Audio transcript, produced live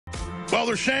Well,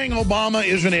 they're saying Obama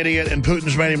is an idiot and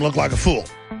Putin's made him look like a fool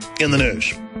in the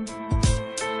news.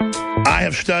 I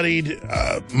have studied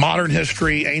modern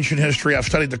history, ancient history. I've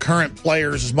studied the current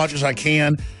players as much as I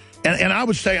can. And I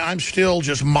would say I'm still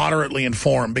just moderately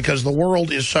informed because the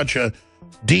world is such a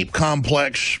deep,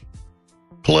 complex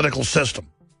political system.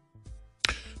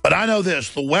 But I know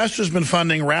this. The West has been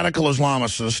funding radical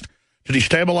Islamicists to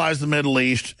destabilize the Middle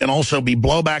East and also be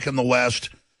blowback in the West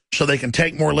so they can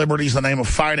take more liberties in the name of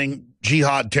fighting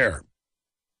jihad terror.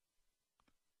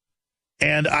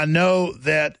 And I know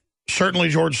that certainly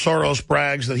George Soros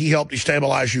brags that he helped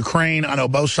destabilize Ukraine. I know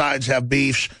both sides have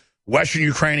beefs. Western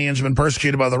Ukrainians have been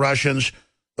persecuted by the Russians.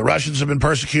 The Russians have been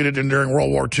persecuted during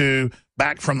World War II,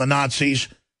 back from the Nazis.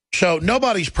 So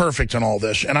nobody's perfect in all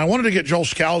this. And I wanted to get Joel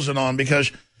Skousen on because,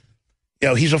 you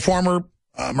know, he's a former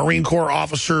Marine Corps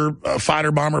officer,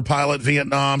 fighter bomber pilot,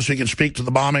 Vietnam, so he can speak to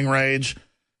the bombing raids.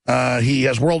 He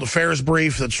has World Affairs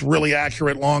Brief that's really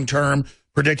accurate long-term,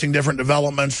 predicting different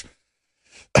developments.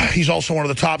 He's also one of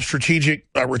the top strategic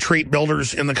retreat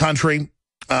builders in the country.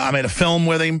 I made a film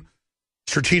with him,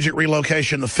 Strategic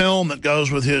Relocation, the film that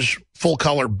goes with his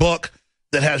full-color book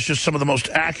that has just some of the most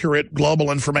accurate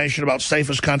global information about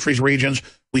safest countries, regions.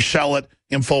 We sell it,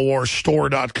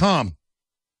 InfoWarsStore.com.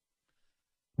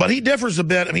 But he differs a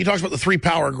bit. I mean, he talks about the three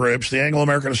power groups, the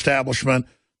Anglo-American establishment,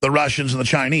 the Russians, and the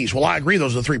Chinese. Well, I agree.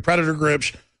 Those are the three predator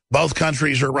groups. Both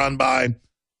countries are run by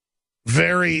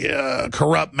very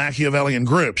corrupt Machiavellian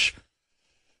groups.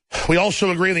 We also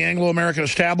agree the Anglo-American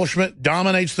establishment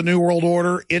dominates the New World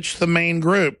Order. It's the main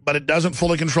group, but it doesn't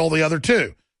fully control the other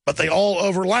two. But they all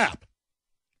overlap.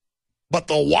 But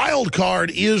the wild card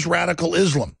is radical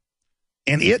Islam.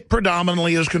 And it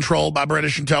predominantly is controlled by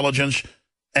British intelligence,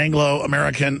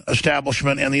 Anglo-American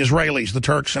establishment, and the Israelis, the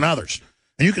Turks, and others.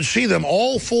 And you can see them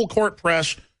all full court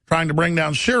press trying to bring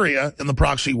down Syria in the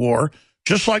proxy war,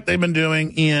 just like they've been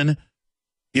doing in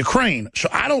Ukraine. So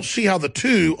I don't see how the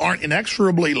two aren't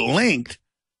inexorably linked,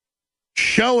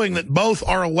 showing that both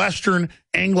are a Western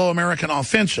Anglo-American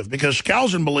offensive, because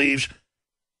Skousen believes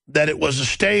that it was a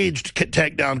staged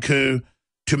takedown coup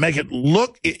to make it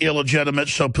look illegitimate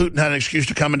so Putin had an excuse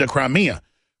to come into Crimea.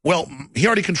 Well, he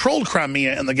already controlled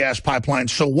Crimea and the gas pipeline,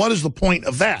 so what is the point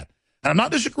of that? And I'm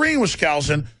not disagreeing with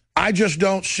Skousen. I just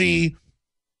don't see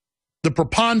the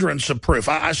preponderance of proof.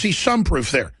 I see some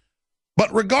proof there.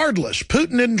 But regardless,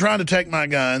 Putin didn't try to take my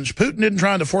guns. Putin didn't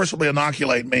try to forcibly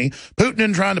inoculate me. Putin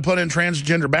didn't try to put in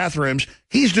transgender bathrooms.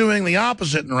 He's doing the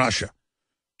opposite in Russia.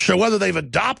 So whether they've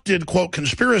adopted, quote,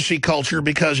 conspiracy culture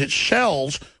because it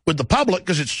sells with the public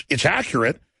because it's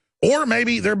accurate, or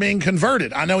maybe they're being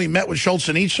converted. I know he met with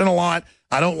Solzhenitsyn a lot.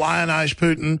 I don't lionize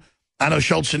Putin. I know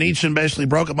Solzhenitsyn basically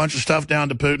broke a bunch of stuff down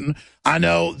to Putin. I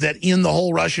know that in the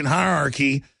whole Russian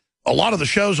hierarchy, a lot of the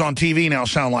shows on TV now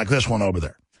sound like this one over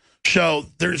there. So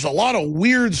there's a lot of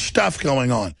weird stuff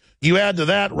going on. You add to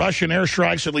that Russian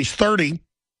airstrikes, at least 30,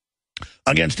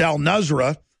 against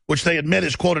al-Nusra, which they admit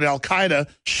is quoted al-Qaeda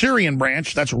Syrian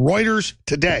branch. That's Reuters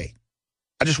today.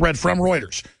 I just read from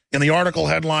Reuters. In the article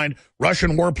headlined,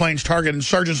 Russian warplanes target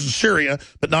insurgents in Syria,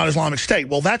 but not Islamic State.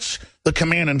 Well, that's the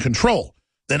command and control.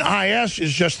 Then IS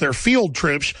is just their field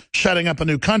troops setting up a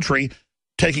new country,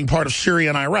 taking part of Syria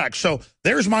and Iraq. So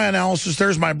there's my analysis.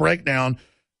 There's my breakdown.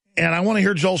 And I want to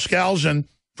hear Joel Skousen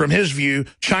from his view.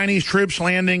 Chinese troops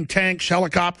landing, tanks,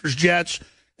 helicopters, jets,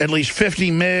 at least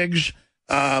 50 MiGs,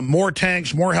 more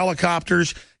tanks, more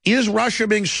helicopters. Is Russia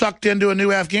being sucked into a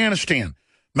new Afghanistan?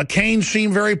 McCain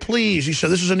seemed very pleased. He said,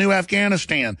 this is a new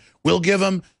Afghanistan. We'll give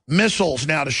them missiles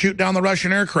now to shoot down the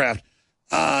Russian aircraft.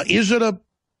 Is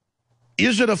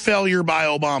it a failure by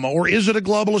Obama, or is it a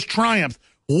globalist triumph?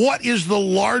 What is the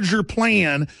larger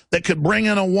plan that could bring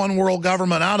in a one-world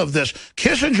government out of this?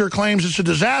 Kissinger claims it's a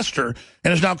disaster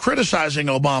and is now criticizing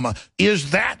Obama.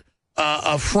 Is that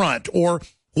a front, or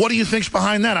what do you think's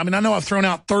behind that? I mean, I know I've thrown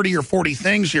out 30 or 40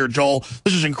 things here, Joel.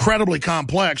 This is incredibly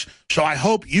complex, so I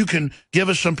hope you can give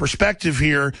us some perspective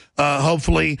here,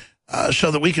 hopefully,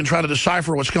 so that we can try to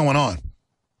decipher what's going on.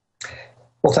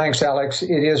 Well, thanks, Alex.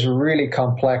 It is really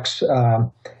complex.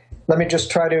 Let me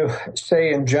just try to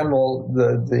say in general,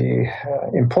 the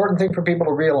important thing for people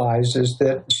to realize is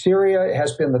that Syria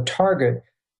has been the target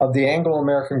of the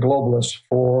Anglo-American globalists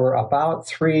for about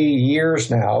 3 years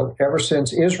now, ever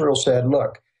since Israel said,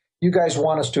 look, you guys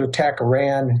want us to attack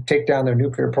Iran, take down their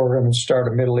nuclear program, and start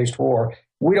a Middle East war.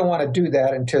 We don't want to do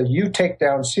that until you take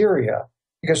down Syria,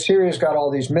 because Syria's got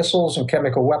all these missiles and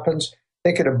chemical weapons.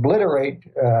 They could obliterate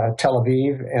Tel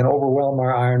Aviv and overwhelm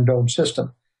our Iron Dome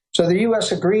system. So the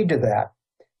U.S. agreed to that.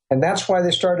 And that's why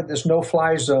they started this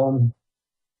no-fly zone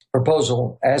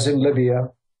proposal, as in Libya,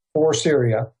 for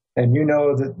Syria, and you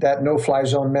know that that no-fly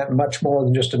zone meant much more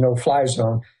than just a no-fly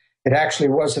zone. It actually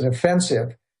was an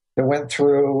offensive that went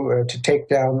through to take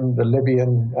down the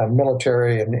Libyan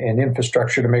military and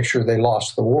infrastructure to make sure they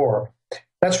lost the war.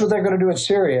 That's what they're going to do in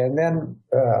Syria. And then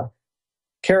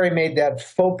Kerry made that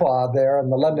faux pas there in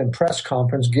the London press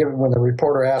conference, given when the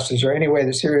reporter asked, is there any way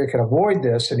that Syria can avoid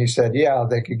this? And he said, yeah,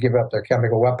 they could give up their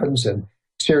chemical weapons. And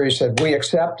Syria said, we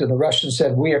accept. And the Russians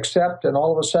said, we accept. And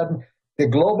all of a sudden, the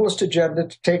globalist agenda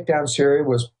to take down Syria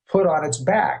was put on its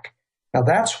back. Now,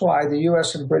 that's why the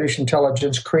U.S. and British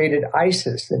intelligence created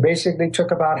ISIS. They basically took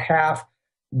about half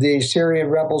the Syrian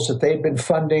rebels that they'd been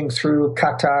funding through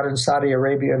Qatar and Saudi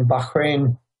Arabia and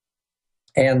Bahrain,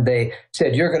 and they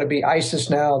said, you're going to be ISIS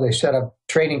now. They set up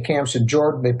training camps in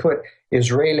Jordan. They put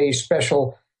Israeli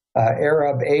special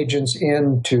Arab agents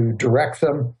in to direct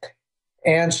them.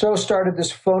 And so started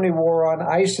this phony war on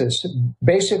ISIS,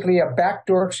 basically a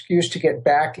backdoor excuse to get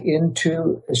back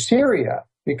into Syria,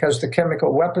 because the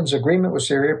chemical weapons agreement with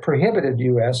Syria prohibited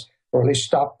U.S., or at least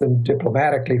stopped them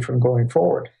diplomatically from going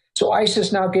forward. So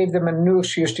ISIS now gave them a new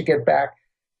excuse to get back.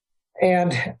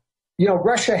 And, you know,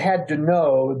 Russia had to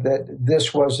know that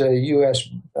this was a U.S.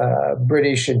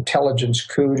 British intelligence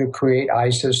coup to create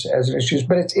ISIS as an excuse.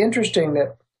 But it's interesting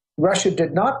that Russia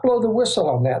did not blow the whistle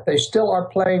on that. They still are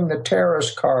playing the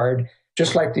terrorist card,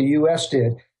 just like the U.S.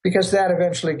 did, because that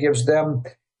eventually gives them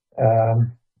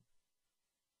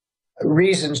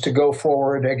reasons to go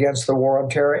forward against the war on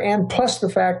terror, and plus the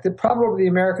fact that probably the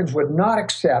Americans would not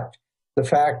accept the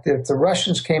fact that if the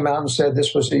Russians came out and said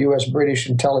this was a U.S. British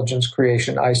intelligence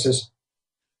creation, ISIS.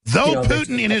 Though you know,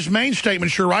 Putin, in his main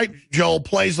statements, you're right, Joel,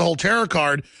 plays the whole terror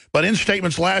card, but in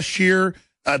statements last year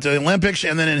at the Olympics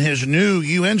and then in his new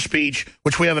UN speech,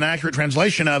 which we have an accurate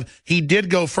translation of, he did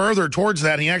go further towards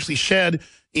that. He actually said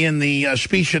in the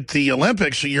speech at the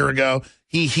Olympics a year ago,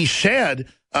 he said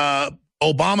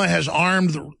Obama has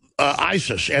armed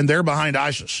ISIS, and they're behind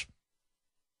ISIS.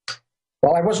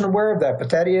 Well, I wasn't aware of that,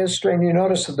 but that is strange. You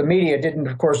notice that the media didn't,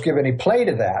 of course, give any play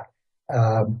to that.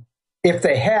 If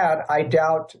they had, I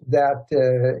doubt that,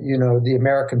 you know, the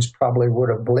Americans probably would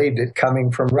have believed it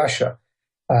coming from Russia.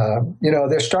 You know,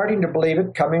 they're starting to believe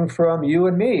it coming from you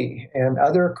and me and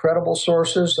other credible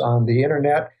sources on the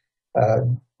internet,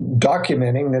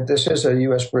 documenting that this is a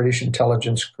U.S. British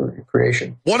intelligence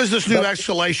creation. What does this new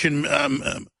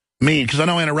escalation mean? Because I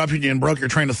know I interrupted you and broke your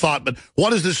train of thought, but what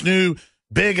does this new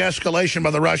big escalation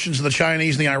by the Russians and the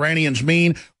Chinese and the Iranians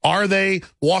mean? Are they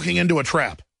walking into a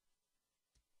trap?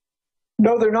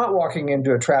 No, they're not walking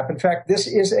into a trap. In fact, this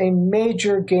is a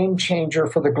major game changer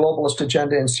for the globalist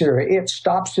agenda in Syria. It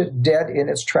stops it dead in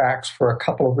its tracks for a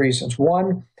couple of reasons.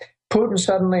 One, Putin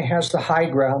suddenly has the high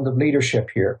ground of leadership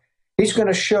here. He's going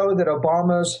to show that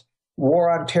Obama's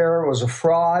war on terror was a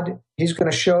fraud. He's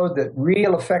going to show that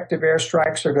real effective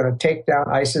airstrikes are going to take down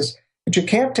ISIS. But you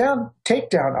can't take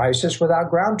down ISIS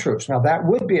without ground troops. Now, that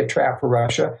would be a trap for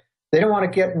Russia. They don't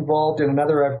want to get involved in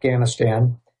another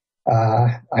Afghanistan.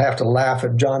 I have to laugh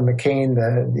at John McCain,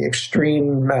 the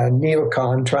extreme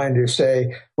neocon, trying to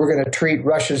say we're going to treat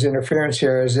Russia's interference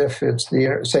here as if it's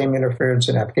the same interference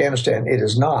in Afghanistan. It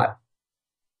is not.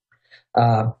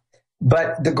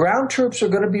 But the ground troops are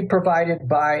going to be provided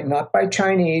not by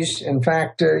Chinese. In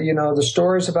fact, you know, the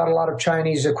stories about a lot of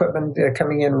Chinese equipment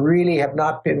coming in really have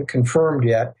not been confirmed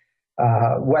yet.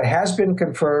 What has been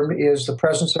confirmed is the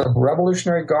presence of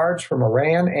Revolutionary Guards from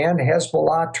Iran and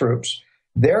Hezbollah troops.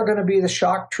 They're going to be the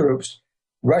shock troops.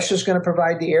 Russia's going to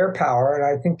provide the air power, and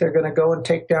I think they're going to go and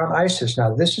take down ISIS.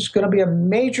 Now, this is going to be a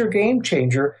major game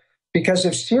changer, because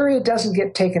if Syria doesn't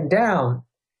get taken down,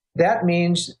 that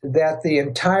means that the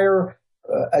entire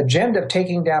agenda of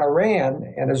taking down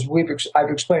Iran, and as I've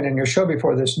explained in your show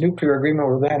before, this nuclear agreement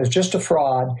with Iran is just a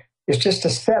fraud. It's just a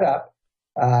setup,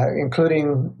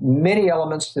 including many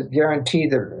elements that guarantee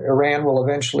that Iran will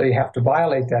eventually have to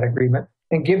violate that agreement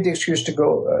and give the excuse to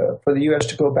go for the U.S.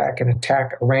 to go back and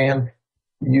attack Iran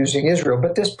using Israel.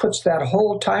 But this puts that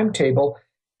whole timetable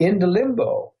into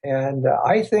limbo. And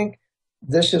I think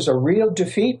this is a real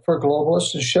defeat for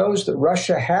globalists. It shows that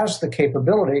Russia has the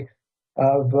capability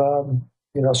of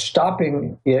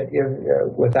stopping it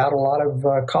without a lot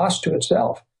of cost to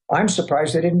itself. I'm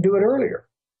surprised they didn't do it earlier.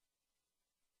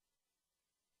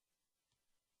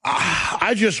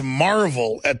 I just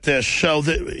marvel at this. So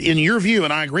that, in your view,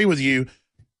 and I agree with you,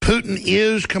 Putin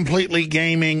is completely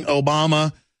gaming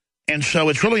Obama. And so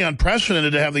it's really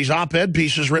unprecedented to have these op-ed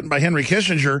pieces written by Henry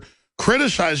Kissinger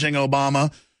criticizing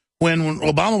Obama. When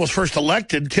Obama was first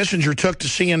elected, Kissinger took to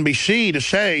CNBC to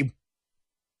say,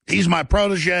 he's my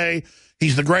protege.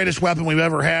 He's the greatest weapon we've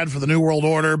ever had for the New World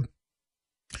Order.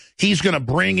 he's going to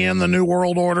bring in the New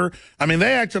World Order. I mean,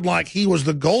 they acted like he was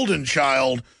the golden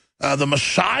child, the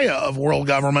messiah of world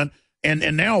government.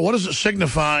 And now what does it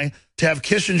signify to have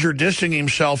Kissinger distancing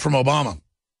himself from Obama?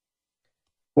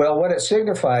 Well, what it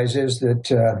signifies is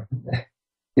that,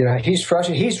 he's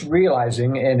frustrated. He's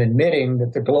realizing and admitting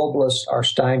that the globalists are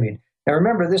stymied. Now,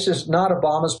 remember, this is not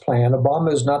Obama's plan.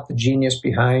 Obama is not the genius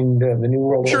behind the New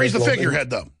World Order. Sure, he's the figurehead,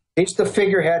 though. He's the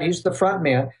figurehead. He's the front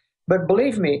man. But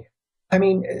believe me, I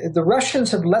mean, the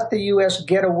Russians have let the U.S.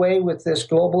 get away with this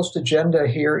globalist agenda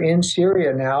here in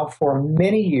Syria now for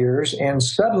many years. And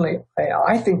suddenly,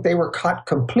 I think they were caught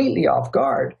completely off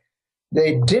guard.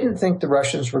 They didn't think the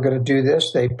Russians were going to do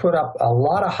this. They put up a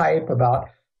lot of hype about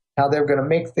how they're going to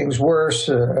make things worse,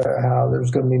 how there's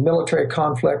going to be military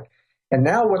conflict. And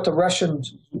now what the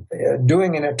Russians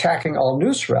doing in attacking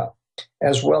al-Nusra,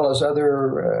 as well as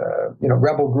other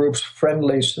rebel groups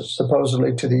friendly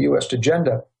supposedly to the U.S.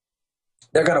 agenda,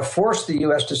 they're going to force the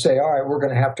U.S. to say, all right, we're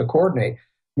going to have to coordinate,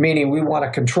 meaning we want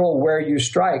to control where you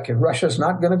strike. And Russia's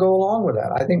not going to go along with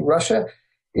that. I think Russia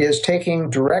is taking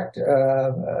direct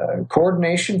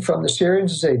coordination from the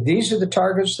Syrians to say, these are the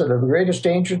targets that are the greatest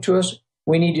danger to us.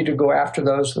 We need you to go after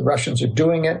those. The Russians are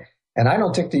doing it. And I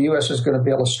don't think the U.S. is going to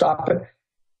be able to stop it.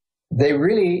 They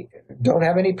really don't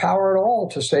have any power at all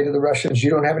to say to the Russians, you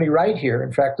don't have any right here.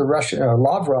 In fact, the Russian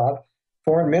Lavrov,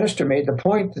 foreign minister, made the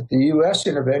point that the U.S.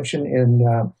 intervention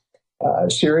in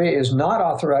Syria is not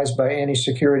authorized by any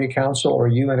Security Council or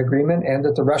UN agreement, and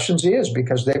that the Russians is,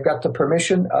 because they've got the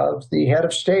permission of the head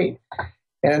of state.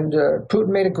 And Putin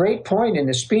made a great point in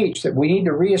his speech that we need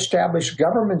to reestablish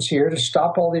governments here to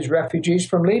stop all these refugees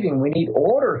from leaving. We need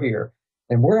order here.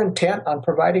 And we're intent on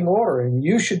providing order, and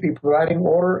you should be providing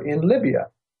order in Libya.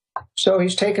 So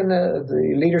he's taken the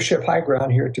leadership high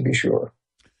ground here, to be sure.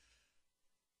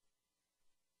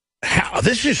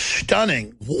 This is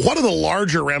stunning. What are the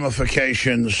larger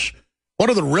ramifications? What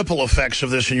are the ripple effects of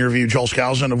this, in your view, Joel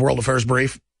Skousen of World Affairs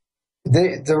Brief?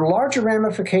 The larger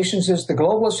ramifications is the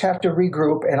globalists have to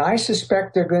regroup, and I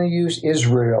suspect they're going to use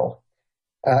Israel.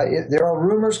 There are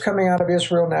rumors coming out of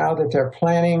Israel now that they're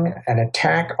planning an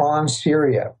attack on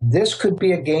Syria. This could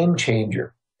be a game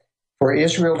changer for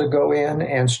Israel to go in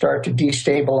and start to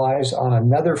destabilize on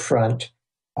another front.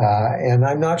 And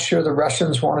I'm not sure the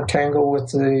Russians want to tangle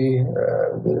with the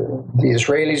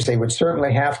Israelis. They would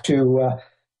certainly have to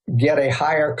get a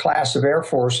higher class of Air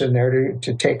Force in there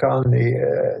to take on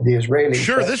the Israelis.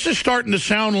 Sure, this is starting to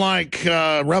sound like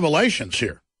revelations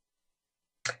here.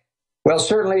 Well,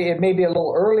 certainly it may be a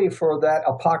little early for that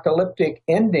apocalyptic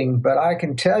ending, but I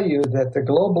can tell you that the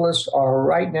globalists are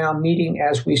right now meeting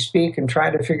as we speak and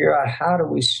trying to figure out how do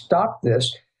we stop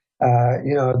this.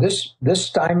 This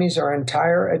stymies our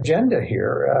entire agenda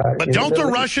here. But don't the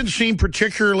Russians seem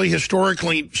particularly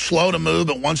historically slow to move,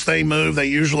 but once they move, they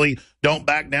usually don't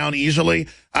back down easily?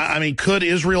 I mean, could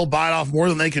Israel bite off more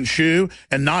than they can chew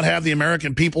and not have the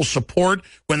American people's support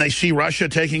when they see Russia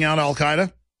taking out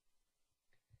al-Qaeda?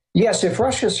 Yes, if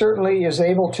Russia certainly is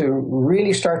able to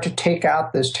really start to take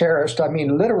out this terrorist, I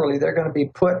mean, literally, they're going to be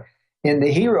put in the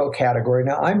hero category.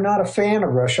 Now, I'm not a fan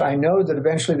of Russia. I know that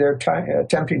eventually they're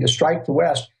attempting to strike the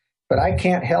West, but I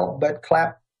can't help but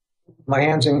clap my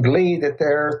hands in glee that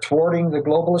they're thwarting the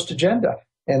globalist agenda.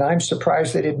 And I'm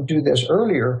surprised they didn't do this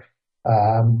earlier.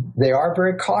 They are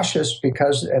very cautious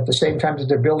because at the same time that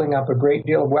they're building up a great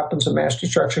deal of weapons of mass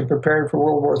destruction, preparing for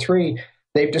World War III,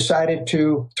 they've decided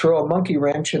to throw a monkey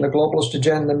wrench in the globalist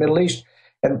agenda in the Middle East.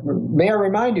 And may I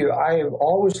remind you, I have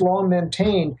always long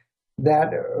maintained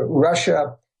that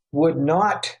Russia would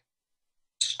not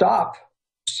stop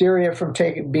Syria from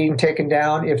being taken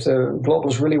down if the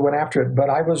globalists really went after it. But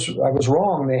I was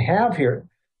wrong. They have here,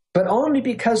 but only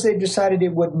because they decided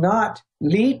it would not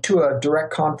lead to a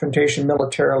direct confrontation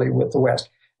militarily with the West.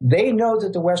 They know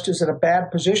that the West is in a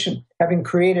bad position, having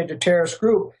created a terrorist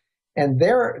group. And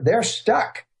they're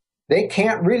stuck. They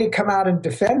can't really come out and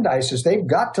defend ISIS. They've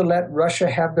got to let Russia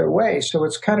have their way. So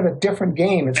it's kind of a different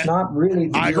game. It's not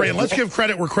really. I agree. And let's give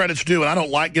credit where credit's due. And I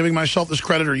don't like giving myself this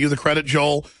credit, or you the credit,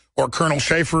 Joel, or Colonel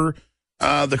Schaefer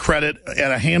the credit,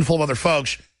 and a handful of other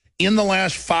folks. In the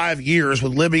last 5 years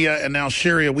with Libya and now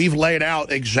Syria, we've laid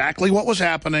out exactly what was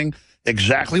happening,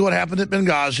 exactly what happened at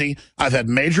Benghazi. I've had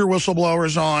major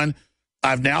whistleblowers on.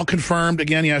 I've now confirmed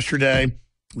again yesterday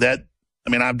that, I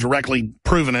mean, I've directly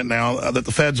proven it now that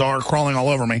the feds are crawling all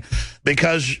over me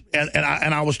because, and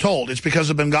I was told it's because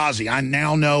of Benghazi. I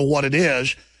now know what it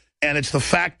is, and it's the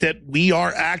fact that we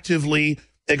are actively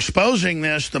exposing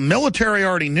this. The military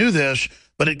already knew this,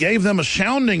 but it gave them a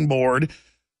sounding board.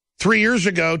 3 years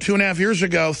ago, 2.5 years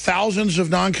ago, thousands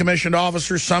of non-commissioned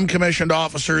officers, some commissioned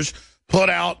officers, put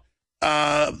out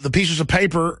the pieces of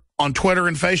paper on Twitter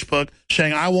and Facebook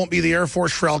saying, I won't be the Air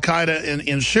Force for al-Qaeda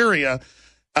in Syria.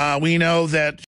 We know that